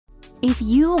If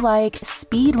you like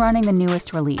speedrunning the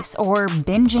newest release or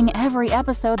binging every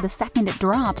episode the second it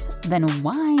drops, then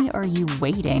why are you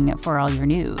waiting for all your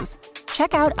news?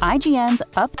 Check out IGN's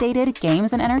updated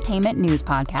Games and Entertainment News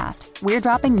podcast. We're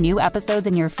dropping new episodes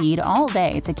in your feed all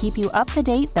day to keep you up to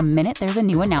date the minute there's a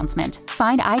new announcement.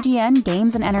 Find IGN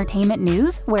Games and Entertainment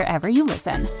News wherever you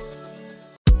listen.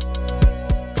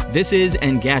 This is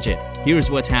Engadget. Here's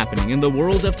what's happening in the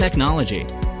world of technology.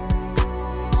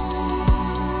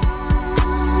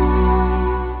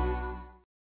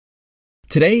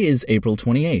 Today is April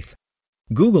 28th.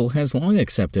 Google has long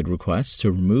accepted requests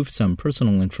to remove some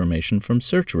personal information from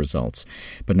search results,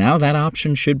 but now that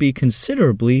option should be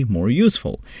considerably more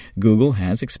useful. Google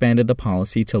has expanded the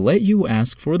policy to let you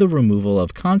ask for the removal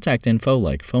of contact info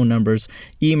like phone numbers,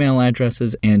 email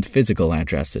addresses, and physical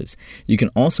addresses. You can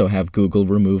also have Google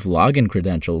remove login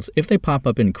credentials if they pop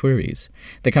up in queries.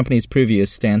 The company's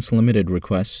previous stance limited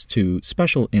requests to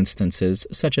special instances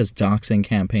such as doxing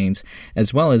campaigns,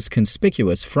 as well as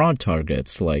conspicuous fraud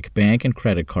targets like bank and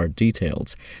credit card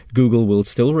details. Google will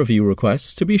still review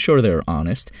requests to be sure they're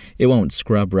honest. It won't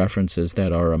scrub references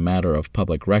that are a matter of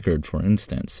public record, for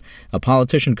instance. A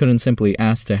politician couldn't simply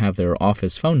ask to have their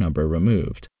office phone number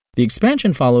removed. The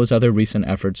expansion follows other recent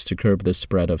efforts to curb the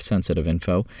spread of sensitive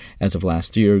info. As of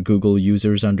last year, Google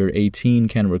users under 18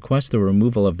 can request the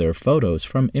removal of their photos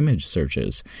from image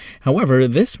searches. However,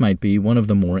 this might be one of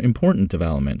the more important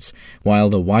developments. While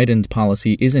the widened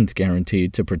policy isn't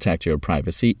guaranteed to protect your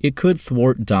privacy, it could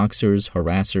thwart doxers,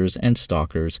 harassers, and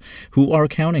stalkers who are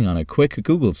counting on a quick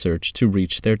Google search to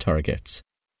reach their targets.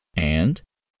 And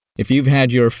if you've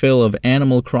had your fill of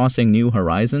Animal Crossing New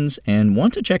Horizons and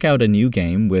want to check out a new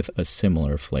game with a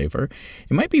similar flavor,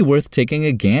 it might be worth taking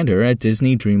a gander at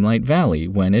Disney Dreamlight Valley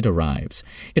when it arrives.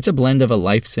 It's a blend of a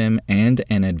life sim and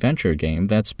an adventure game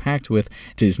that's packed with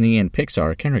Disney and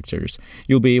Pixar characters.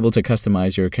 You'll be able to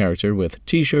customize your character with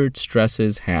t-shirts,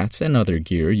 dresses, hats, and other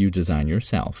gear you design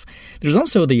yourself. There's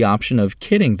also the option of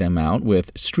kitting them out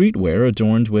with streetwear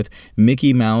adorned with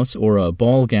Mickey Mouse or a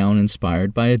ball gown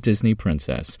inspired by a Disney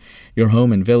princess. Your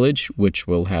home and village, which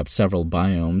will have several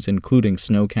biomes including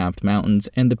snow-capped mountains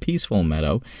and the peaceful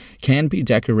meadow, can be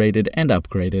decorated and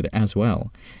upgraded as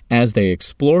well. As they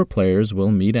explore, players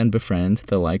will meet and befriend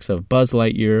the likes of Buzz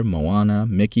Lightyear, Moana,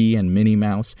 Mickey and Minnie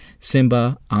Mouse,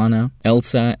 Simba, Anna,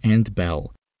 Elsa, and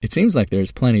Belle. It seems like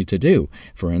there's plenty to do.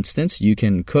 For instance, you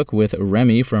can cook with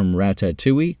Remy from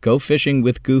Ratatouille, go fishing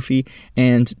with Goofy,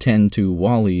 and tend to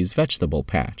Wally's vegetable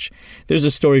patch. There's a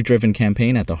story-driven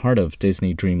campaign at the heart of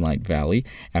Disney Dreamlight Valley.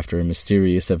 After a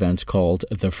mysterious event called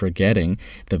The Forgetting,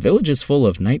 the village is full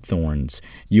of night thorns.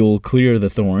 You'll clear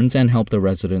the thorns and help the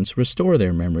residents restore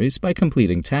their memories by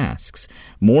completing tasks.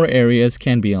 More areas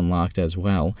can be unlocked as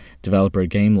well. Developer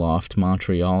Gameloft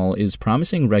Montreal is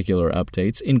promising regular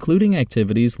updates, including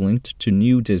activities linked to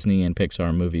new Disney and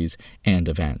Pixar movies and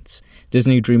events.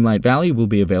 Disney Dreamlight Valley will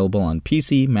be available on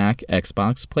PC, Mac,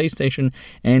 Xbox, PlayStation,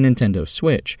 and Nintendo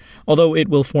Switch. Although it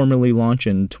will formally launch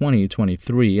in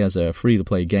 2023 as a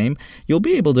free-to-play game, you'll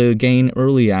be able to gain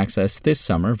early access this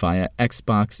summer via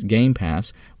Xbox Game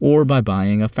Pass or by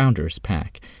buying a Founders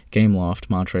Pack. Gameloft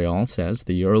Montreal says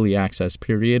the early access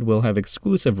period will have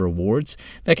exclusive rewards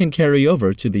that can carry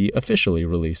over to the officially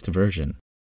released version.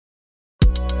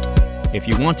 If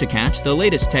you want to catch the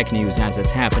latest tech news as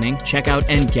it's happening, check out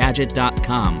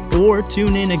Engadget.com or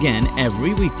tune in again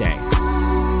every weekday.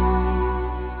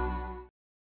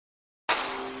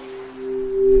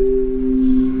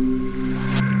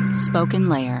 Spoken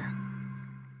Layer.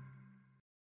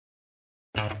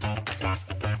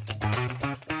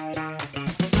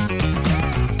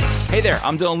 Hey there,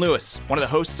 I'm Dylan Lewis, one of the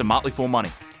hosts of Motley Fool Money.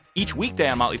 Each weekday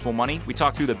on Motley Fool Money, we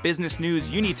talk through the business news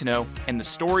you need to know and the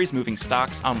stories moving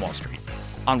stocks on Wall Street.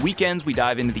 On weekends, we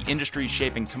dive into the industries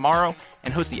shaping tomorrow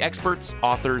and host the experts,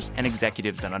 authors, and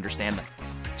executives that understand them.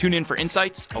 Tune in for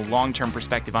insights, a long-term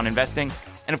perspective on investing,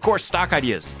 and of course, stock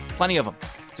ideas. Plenty of them.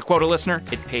 To quote a listener,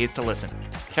 it pays to listen.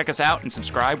 Check us out and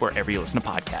subscribe wherever you listen to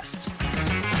podcasts.